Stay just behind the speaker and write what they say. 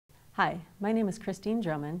Hi, my name is Christine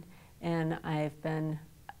Drummond, and I've been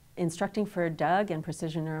instructing for Doug and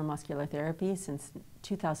precision neuromuscular therapy since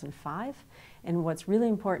 2005. And what's really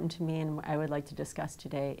important to me and I would like to discuss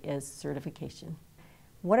today is certification.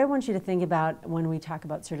 What I want you to think about when we talk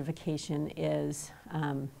about certification is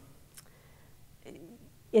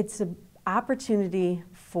it's an opportunity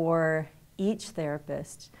for each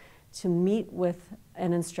therapist to meet with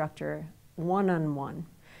an instructor one-on-one.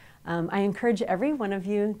 I encourage every one of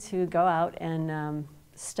you to go out and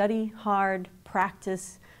study hard,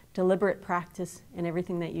 practice, deliberate practice in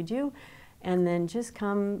everything that you do, and then just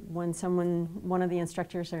come when one of the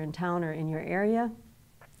instructors are in town or in your area,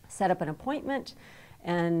 set up an appointment,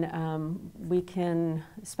 and we can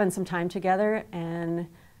spend some time together and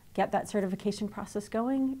get that certification process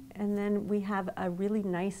going, and then we have a really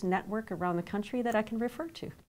nice network around the country that I can refer to.